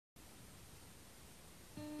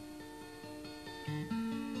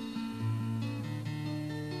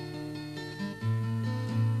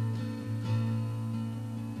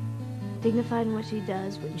dignified in what she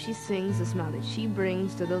does when she sings, the smile that she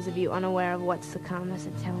brings to those of you unaware of what's to come. I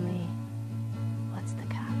said, tell me, what's to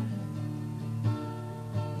come?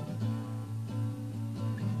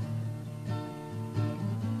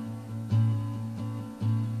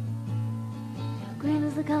 Green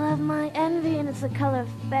is the color of my envy, and it's the color of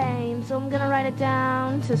fame. So I'm gonna write it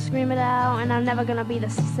down to scream it out, and I'm never gonna be the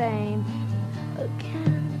same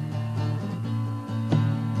again.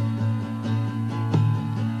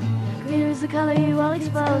 Green is the color you all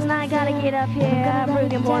expose, and I gotta get up here.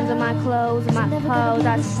 Broken bones in my clothes, and my pose,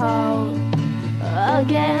 I suppose,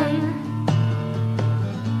 again.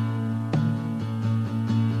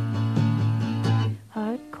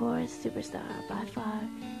 Hardcore superstar by far,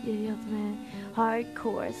 you're the ultimate.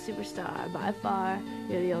 Hardcore superstar by far,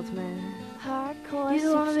 you're the ultimate. Hardcore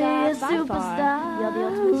superstar by far, you're the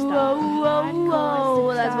ultimate star.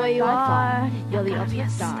 Whoa, that's what you are. You're the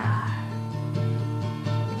ultimate star.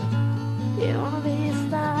 You wanna be a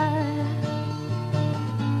star.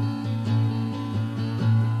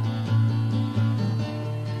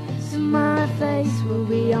 So my face will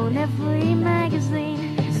be on every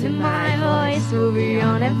magazine, and my voice will be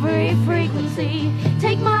on every frequency.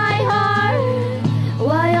 Take my heart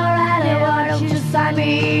while you're at it. Why don't you sign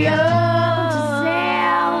me up to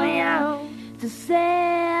sail me out, to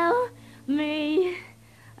sail me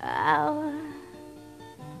out,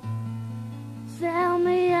 sail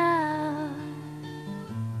me out.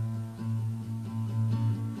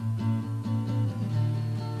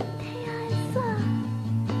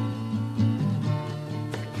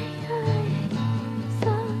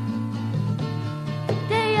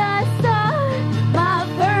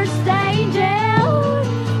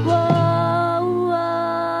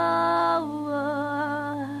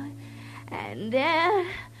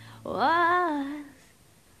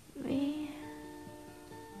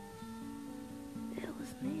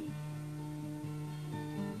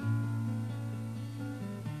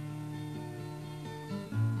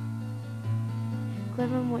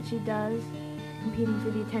 Clever in what she does, competing for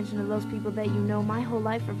the attention of those people that you know. My whole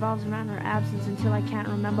life revolves around her absence until I can't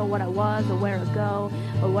remember what I was or where to go,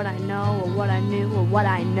 or what I know, or what I knew, or what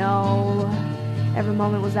I know. Every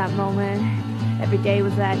moment was that moment, every day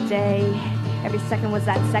was that day, every second was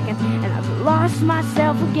that second, and I've lost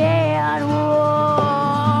myself again. Whoa,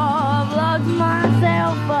 I've lost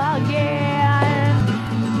myself again.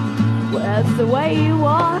 Well, it's the way you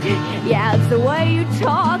walk, yeah, it's the way you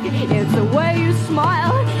talk, it's the way you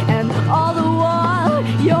smile, and all the while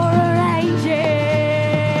you're an angel,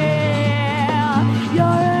 you're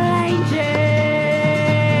an angel.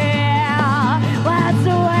 Well, it's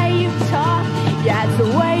the way you talk, yeah, it's the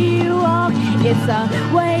way you walk, it's the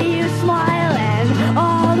way you smile, and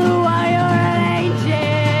all the while you're an angel.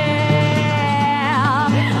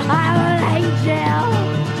 I'm an angel.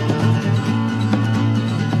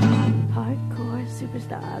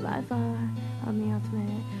 Superstar by far, I'm the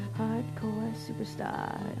ultimate. Hardcore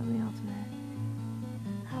superstar, I'm the ultimate.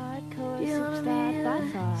 Hardcore superstar by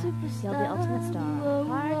far, you're the ultimate star.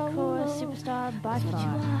 Hardcore superstar by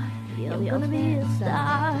far, you're the ultimate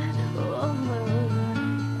star.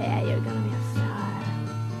 Yeah, you're gonna be a star.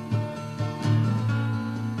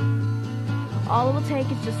 All it will take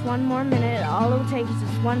is just one more minute. All it will take is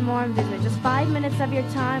just one more visit. Just 5 minutes of your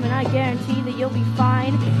time, and I guarantee that you'll be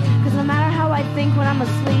fine. Cause no matter how I think when I'm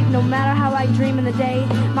asleep, no matter how I dream in the day,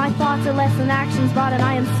 my thoughts are less than actions brought, and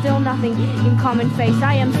I am still nothing in common face.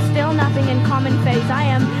 I am still nothing in common face. I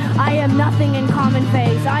am nothing in common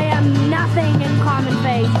face. I am nothing in common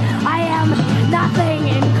face. I am nothing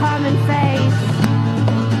in common face.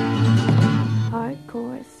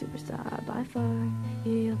 Hardcore superstar by far,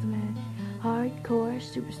 you're the ultimate. Hardcore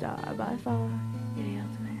superstar by far, you're the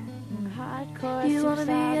ultimate. Hardcore you wanna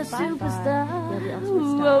be a superstar? You're the ultimate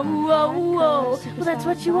star. Whoa, whoa, whoa. Well, that's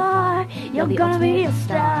what you are. You're gonna be a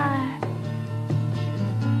star.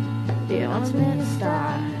 The ultimate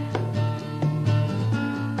star.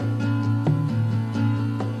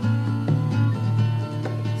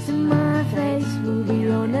 So my face will be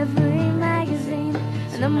on every magazine,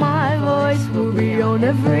 and then my voice will be on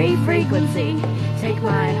every frequency. Take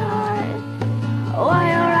my heart. While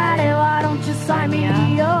you're at it, why don't you sign me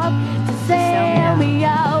up to sail me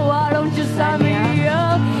out? Why don't you sign me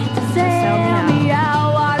up to sail me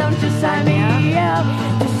out? Why don't you sign me up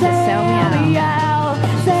to sail me out?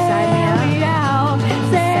 Sail me out,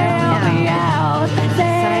 sail me out,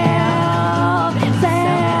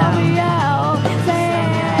 sail me out,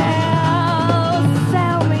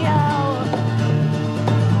 sail me out.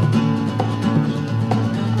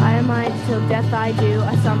 I am mine till death I do.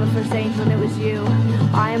 I saw my first angel and it was you.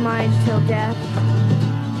 I am mine till death.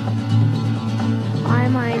 I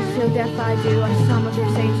might till death I do. I saw my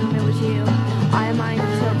first angel and it was you. I might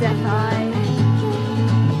till death I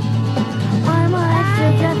might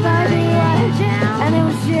till death I do. And it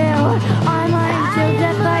was you. I might till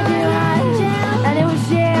death I do. And it was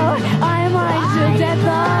you. I might till death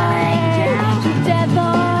I till death I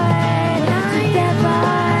till death I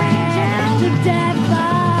till death I.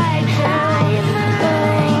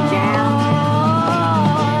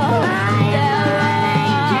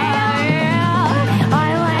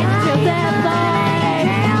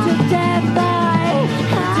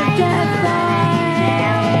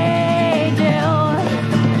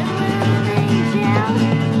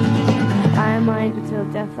 Until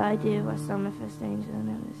death I do. I saw my first angel and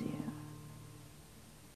it was you.